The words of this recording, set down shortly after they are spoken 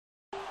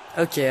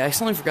Okay, I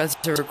accidentally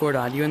forgot to record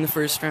audio in the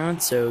first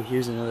round, so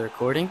here's another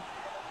recording.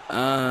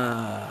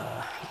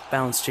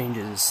 Balance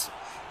changes.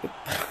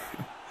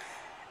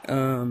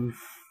 um,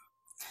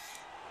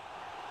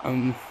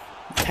 I'm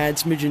a tad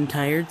smidgen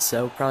tired,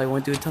 so probably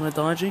won't do a ton of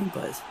dodging,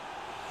 but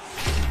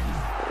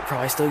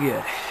probably still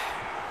good.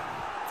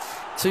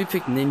 So we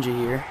picked Ninja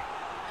here.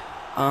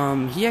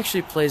 He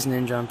actually plays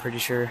Ninja, I'm pretty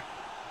sure.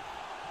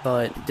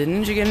 But did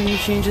Ninja get any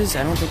changes?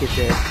 I don't think it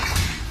did.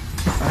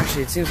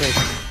 Actually, it seems like...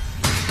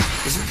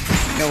 Is it?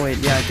 No, wait,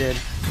 yeah, it did.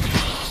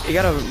 It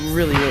got a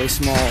really, really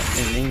small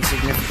and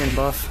insignificant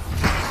buff,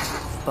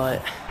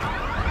 but...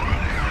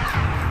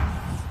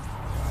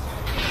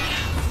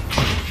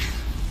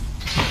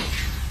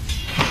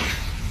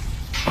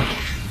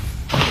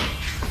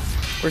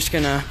 We're just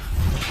gonna...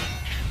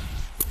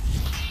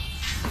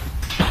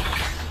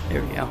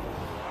 There we go.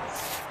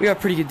 We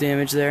got pretty good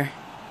damage there.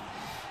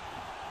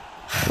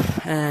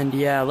 And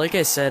yeah, like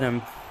I said,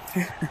 I'm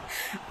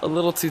a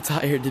little too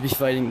tired to be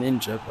fighting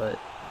Ninja, but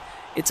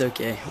it's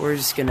okay. We're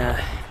just gonna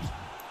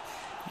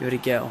give it a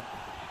go.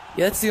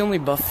 Yeah, that's the only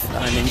buff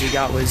Ninja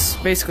got, was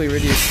basically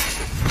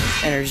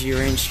reduce energy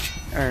range,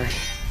 or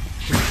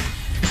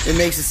it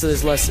makes it so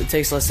there's less. It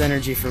takes less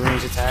energy for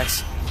range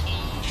attacks.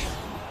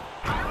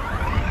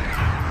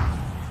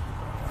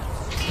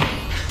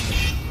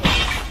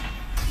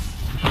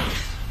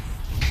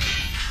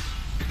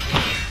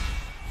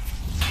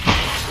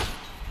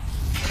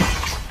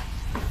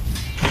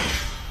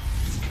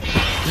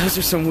 Those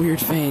are some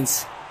weird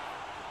feints.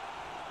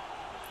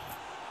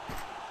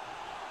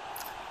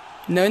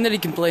 Knowing that he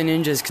can play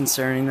Ninja is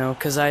concerning though,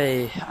 because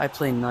I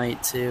play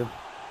Knight too.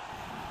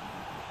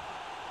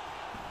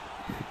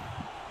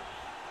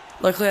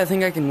 Luckily I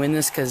think I can win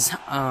this because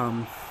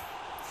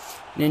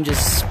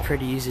Ninja's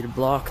pretty easy to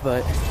block,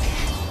 but...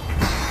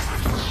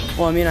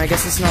 Well, I mean, I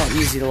guess it's not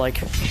easy to like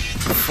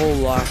full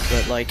block,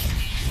 but like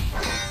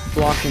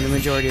blocking the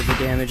majority of the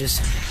damage is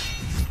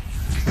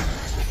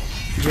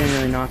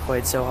generally not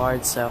quite so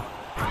hard, so...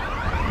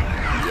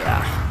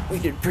 Yeah, we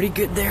did pretty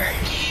good there.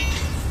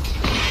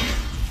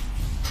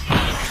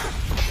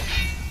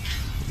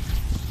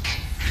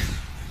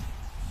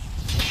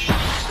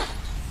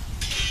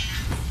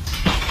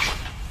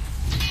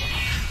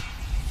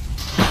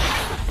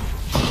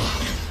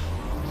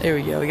 There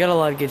we go, we got a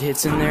lot of good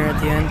hits in there at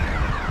the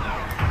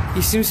end.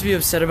 He seems to be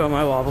upset about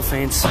my wobble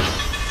feints.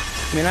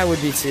 I mean, I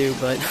would be too,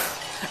 but...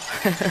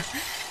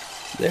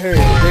 they're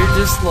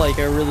just like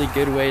a really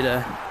good way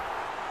to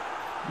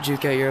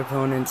juke out your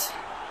opponent.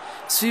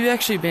 So we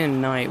actually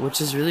banned Knight, which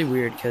is really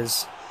weird,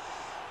 because...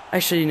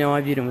 Actually, no,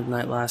 I beat him with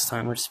Knight last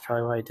time, which is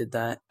probably why I did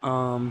that.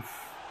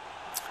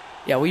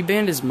 Yeah, we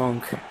banned his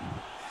Monk.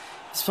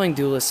 He's playing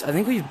Duelist. I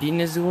think we've beaten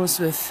his Duelist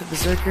with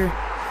Berserker,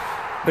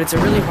 but it's a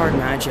really hard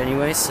match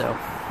anyway, so...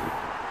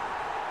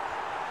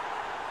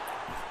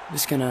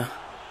 Just gonna...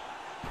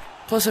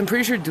 Plus, I'm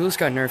pretty sure Duelist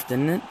got nerfed,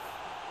 didn't it?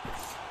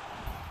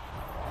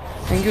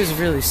 I think it was a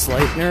really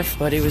slight nerf,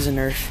 but it was a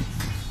nerf.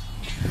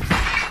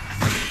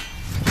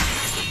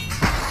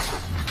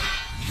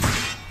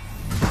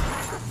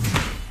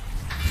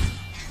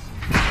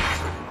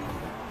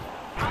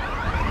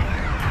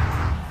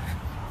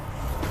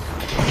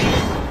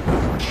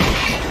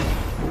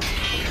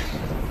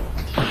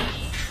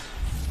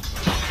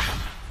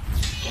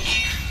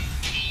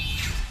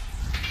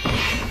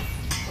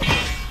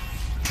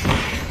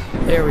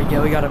 There we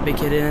go, we got a big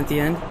hit in at the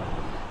end,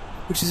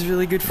 which is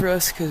really good for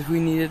us because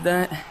we needed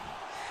that,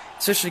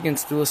 especially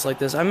against duelists like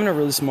this. I'm in a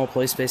really small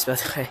play space, by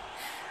the way,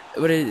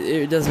 but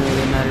it doesn't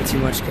really matter too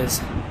much because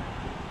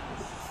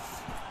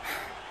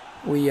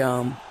we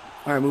aren't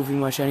moving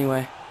much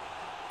anyway,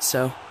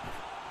 so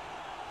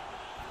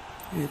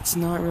it's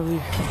not really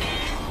a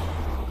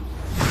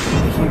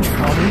huge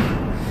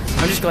problem.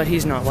 I'm just glad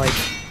he's not like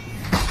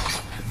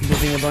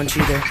moving a bunch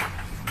either.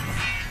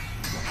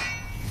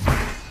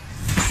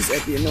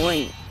 That'd be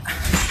annoying.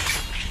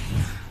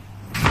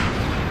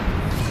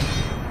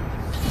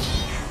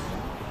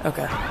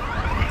 Okay.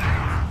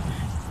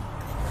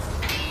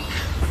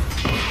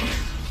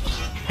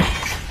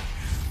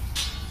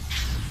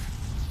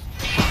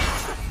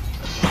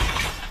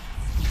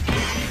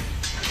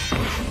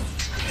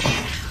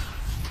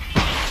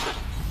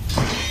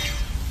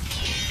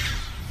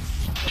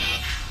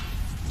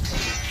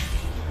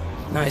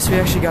 Nice, we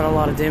actually got a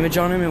lot of damage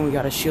on him and we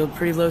got his shield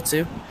pretty low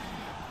too.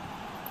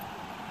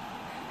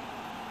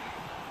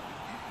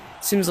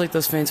 Seems like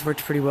those feints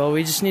worked pretty well.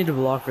 We just need to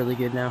block really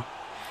good now,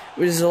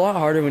 which is a lot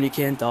harder when you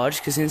can't dodge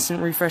because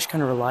instant refresh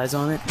kind of relies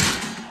on it.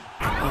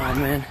 Oh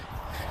man.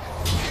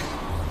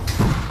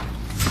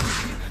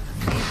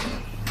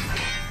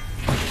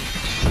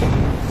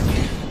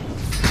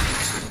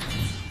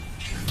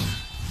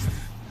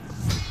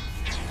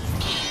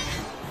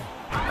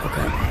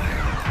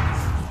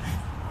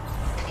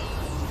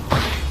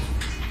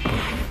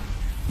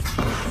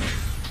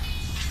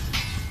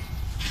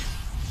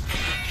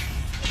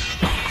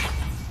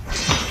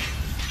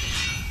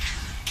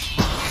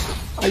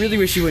 I really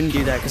wish you wouldn't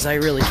do that, because I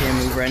really can't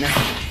move right now.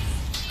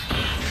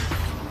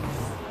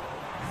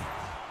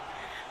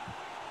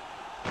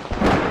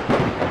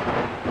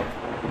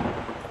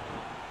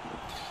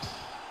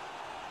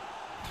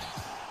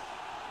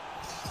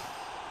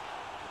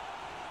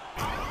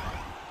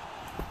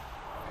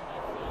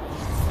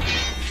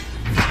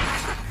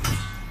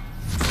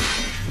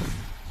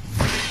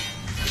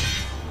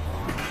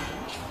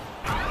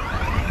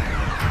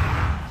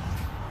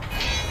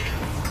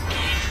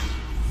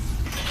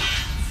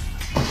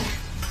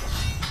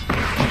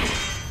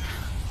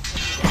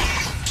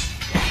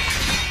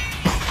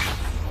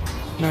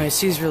 Nice,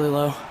 he's really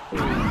low.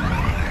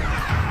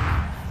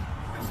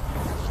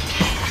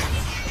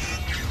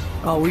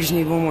 Oh, we just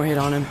need one more hit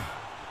on him.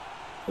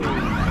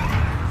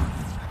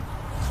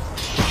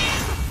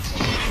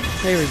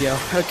 There we go,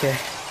 okay.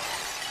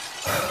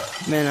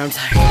 Man, I'm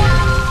tired.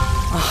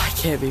 Oh, I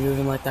can't be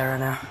moving like that right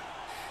now.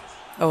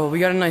 Oh, we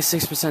got a nice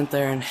 6%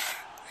 there, and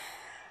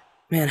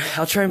man,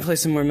 I'll try and play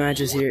some more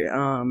matches here.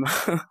 I'm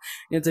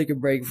gonna take a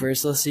break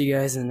first. I'll see you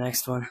guys in the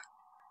next one.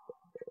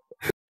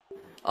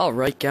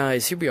 Alright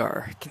guys, here we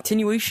are.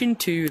 Continuation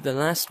to the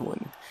last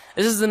one.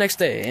 This is the next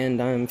day,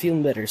 and I'm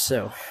feeling better,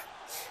 so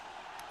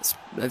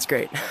that's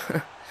great.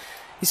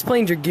 He's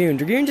playing Dragoon.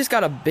 Dragoon just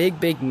got a big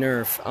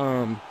nerf.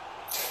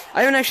 I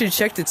haven't actually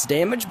checked its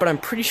damage, but I'm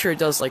pretty sure it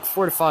does like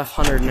 400 to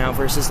 500 now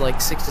versus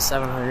like 600 to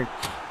 700,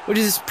 which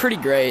is pretty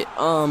great.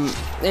 And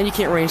you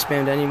can't range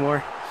spam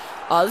anymore.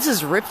 This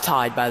is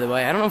Riptide, by the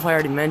way. I don't know if I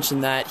already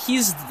mentioned that.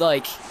 He's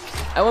like,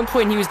 at one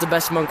point he was the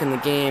best monk in the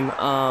game.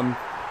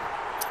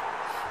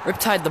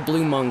 Riptide the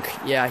blue monk.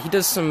 Yeah, he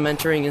does some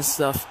mentoring and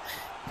stuff.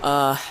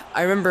 I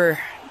remember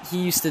he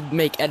used to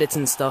make edits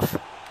and stuff.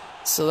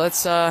 So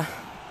that's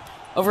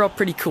overall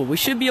pretty cool. We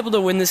should be able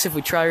to win this if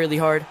we try really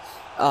hard.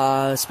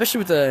 Especially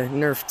with the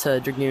nerf to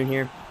Dragoon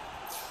here.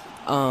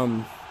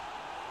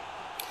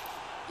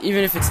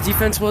 Even if its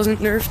defense wasn't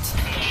nerfed.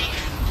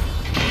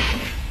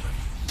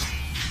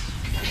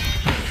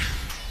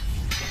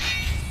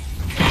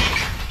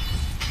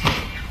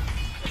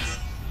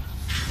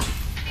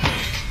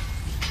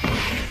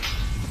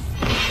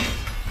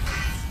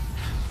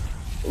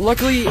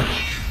 Luckily,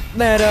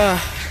 that,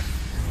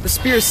 the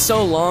spear is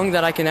so long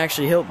that I can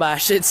actually hilt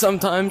bash it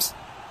sometimes.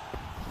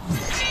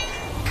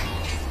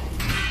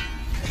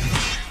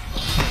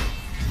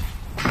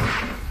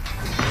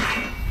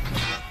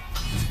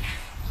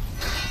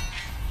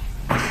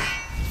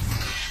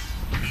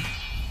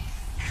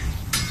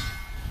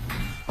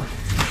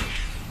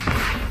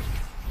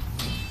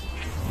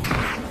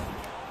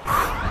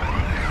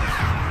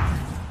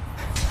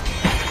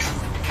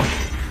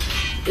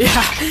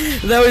 Yeah,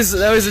 that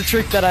was a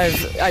trick that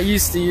I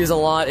used to use a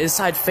lot. Is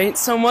I'd feint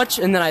so much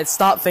and then I'd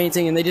stop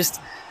feinting and they just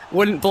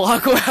wouldn't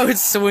block while I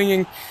was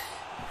swinging.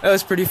 That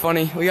was pretty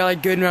funny. We got a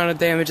good amount of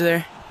damage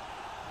there.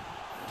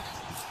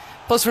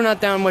 Plus we're not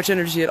down much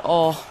energy at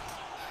all.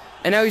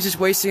 And now he's just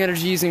wasting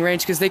energy using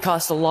range because they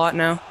cost a lot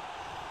now.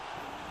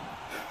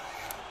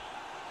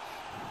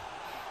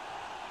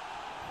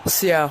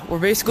 So yeah, we're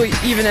basically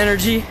even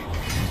energy,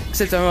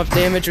 except I'm up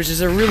damage, which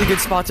is a really good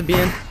spot to be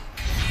in.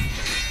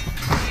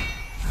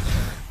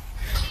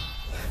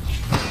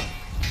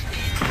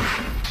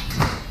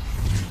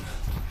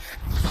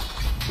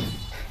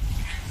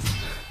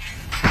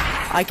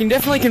 I can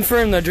definitely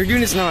confirm that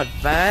Dragoon is not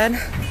bad,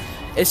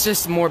 it's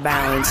just more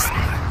balanced.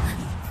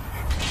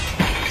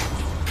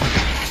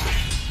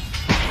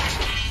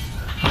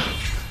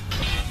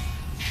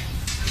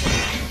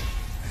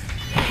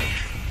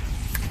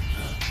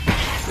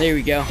 There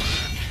we go.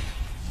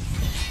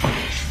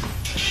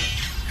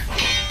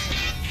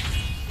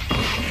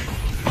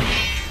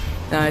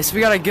 Nice,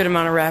 we got a good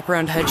amount of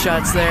wraparound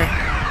headshots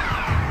there.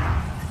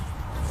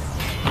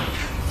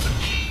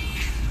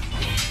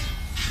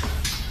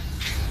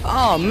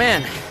 Oh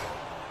man,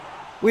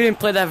 we didn't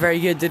play that very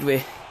good, did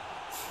we?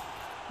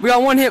 We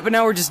got one hit, but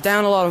now we're just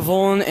down a lot of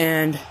vuln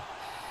and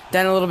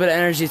down a little bit of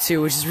energy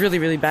too, which is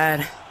really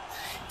bad.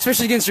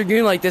 Especially against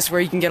Dragoon like this,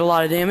 where you can get a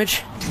lot of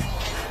damage.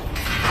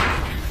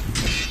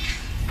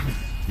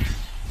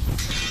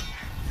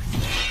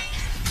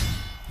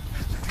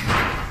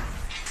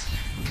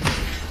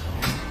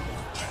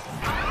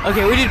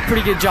 Okay, we did a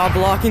pretty good job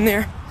blocking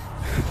there.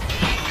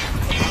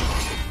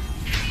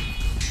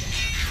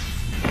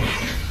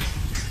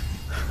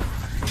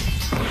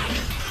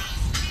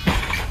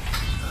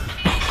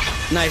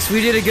 Nice,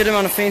 we did a good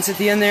amount of feints at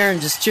the end there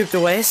and just chipped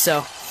away,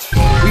 so we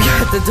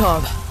got the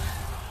dub.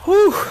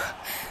 Whew.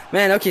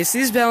 Man, okay, so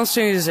these balance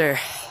changes are...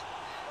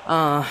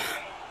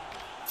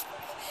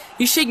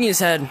 he's shaking his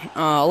head.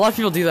 A lot of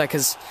people do that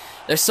because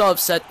they're so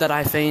upset that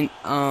I feint.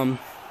 I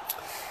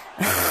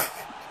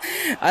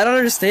don't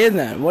understand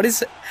that. What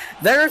is...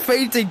 They're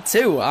feinting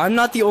too. I'm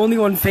not the only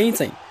one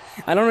feinting.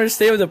 I don't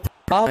understand what the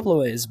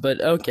problem is,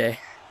 but okay.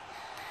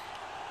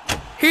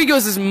 Here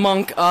goes this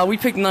monk. We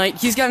picked Knight.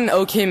 He's got an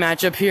okay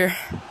matchup here.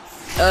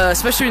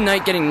 Especially with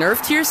Knight getting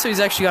nerfed here, so he's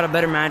actually got a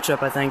better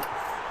matchup, I think.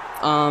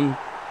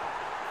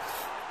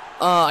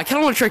 I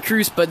kinda wanna try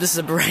Cruz, but this is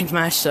a ranked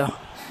match, so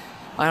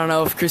I don't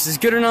know if Cruz is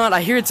good or not.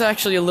 I hear it's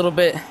actually a little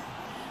bit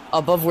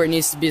above where it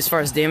needs to be as far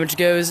as damage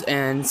goes,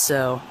 and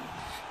so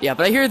yeah,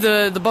 but I hear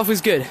the buff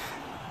was good.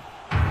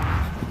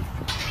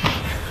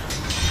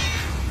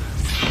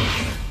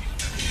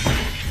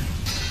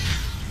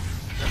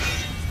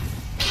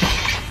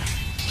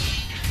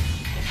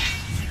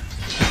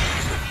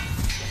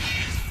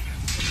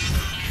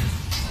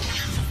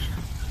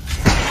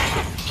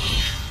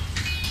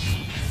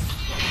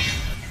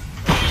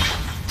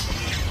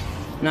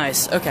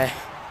 Nice, okay.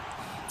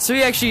 So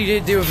he actually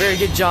did do a very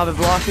good job at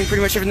blocking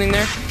pretty much everything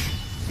there.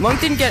 Monk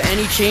didn't get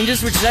any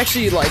changes, which is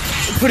actually, like,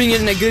 putting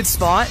it in a good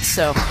spot,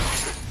 so...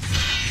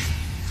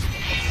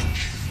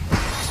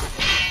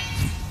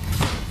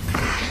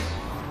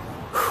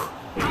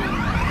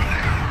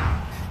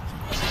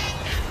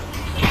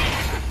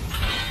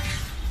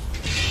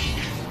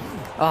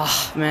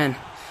 Oh, man.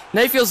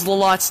 Knife feels a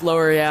lot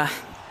slower, yeah.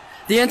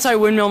 The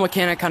anti-windmill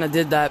mechanic kind of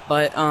did that,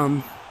 but,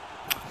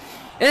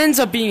 it ends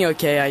up being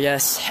okay, I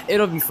guess.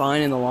 It'll be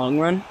fine in the long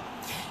run.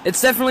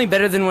 It's definitely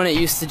better than when it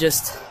used to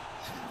just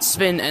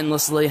spin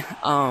endlessly.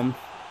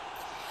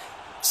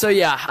 So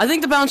yeah, I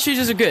think the bounce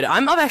changes are good.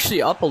 I'm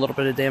actually up a little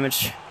bit of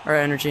damage, or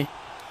energy.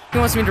 He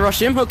wants me to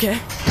rush him? Okay.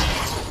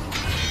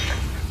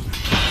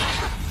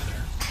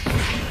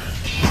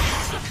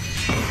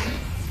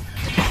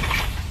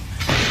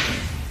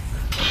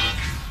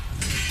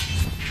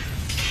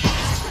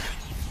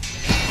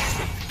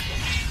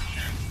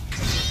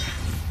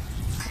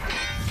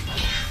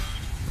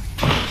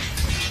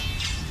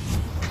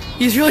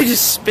 He's really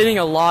just spinning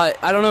a lot.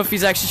 I don't know if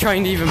he's actually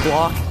trying to even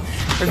block,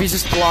 or if he's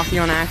just blocking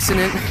on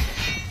accident.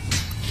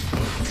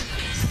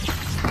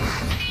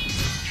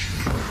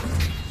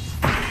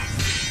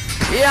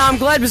 Yeah, I'm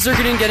glad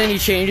Beserker didn't get any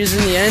changes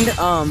in the end.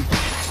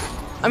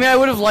 I mean, I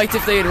would have liked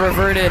if they had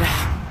reverted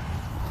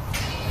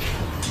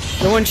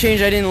the one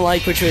change I didn't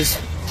like, which was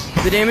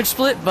the damage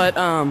split, but,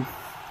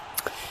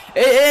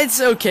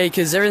 it's okay,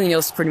 because everything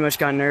else pretty much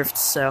got nerfed,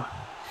 so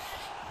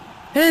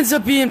it ends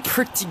up being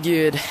pretty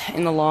good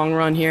in the long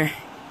run here.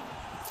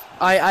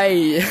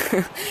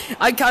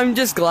 I'm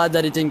just glad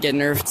that it didn't get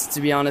nerfed, to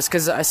be honest,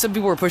 because some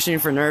people were pushing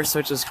for nerfs,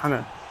 which is kind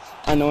of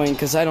annoying,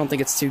 because I don't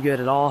think it's too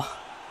good at all.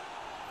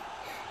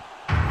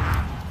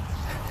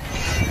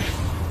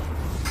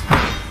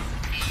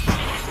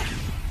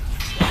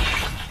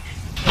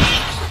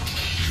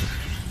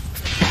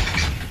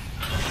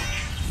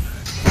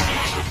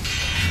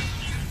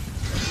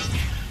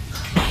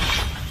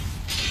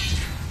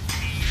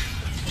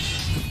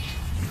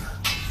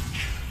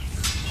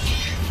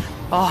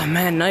 Oh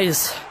man,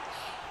 nice.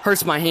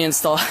 Hurts my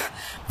hands to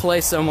play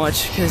so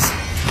much, because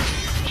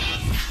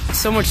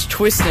so much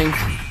twisting.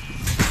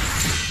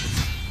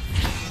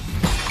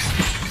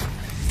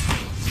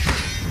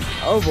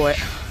 Oh boy.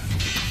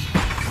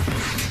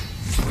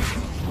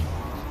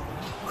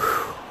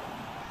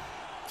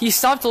 He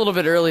stopped a little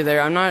bit early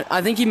there.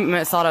 I think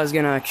he thought I was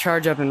gonna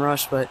charge up and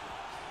rush, but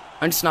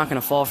I'm just not gonna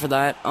fall for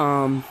that.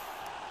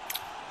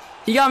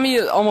 He got me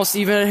almost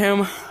even at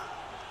him,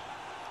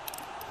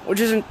 which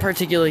isn't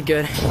particularly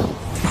good.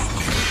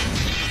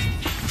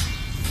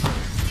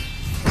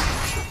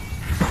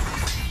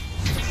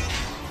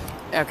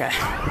 Okay.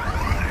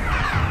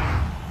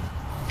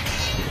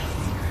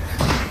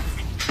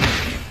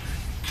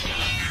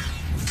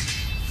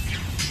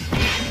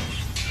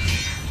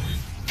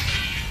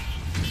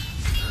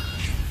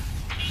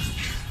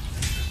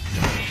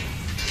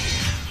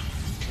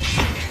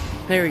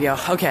 There we go.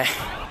 Okay.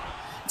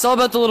 It's all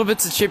about the little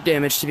bits of chip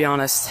damage, to be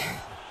honest.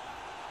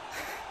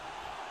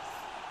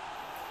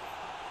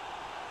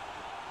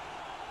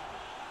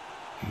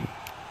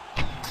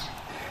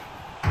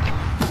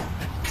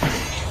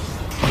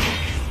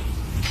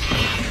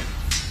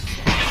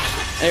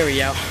 There we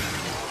go.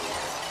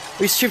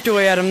 We chipped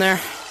away at him there.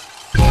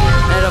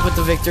 Ended up with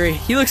the victory.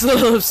 He looks a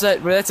little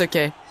upset, but that's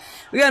okay.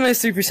 We got a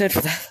nice 3%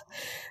 for that.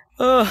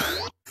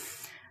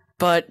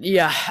 But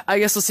yeah, I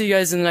guess I'll see you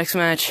guys in the next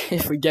match,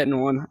 if we get in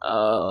one.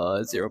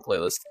 0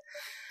 playlist.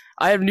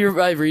 I have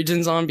nearby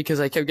regions on because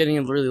I kept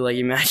getting really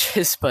laggy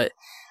matches, but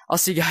I'll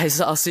see you guys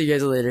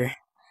later.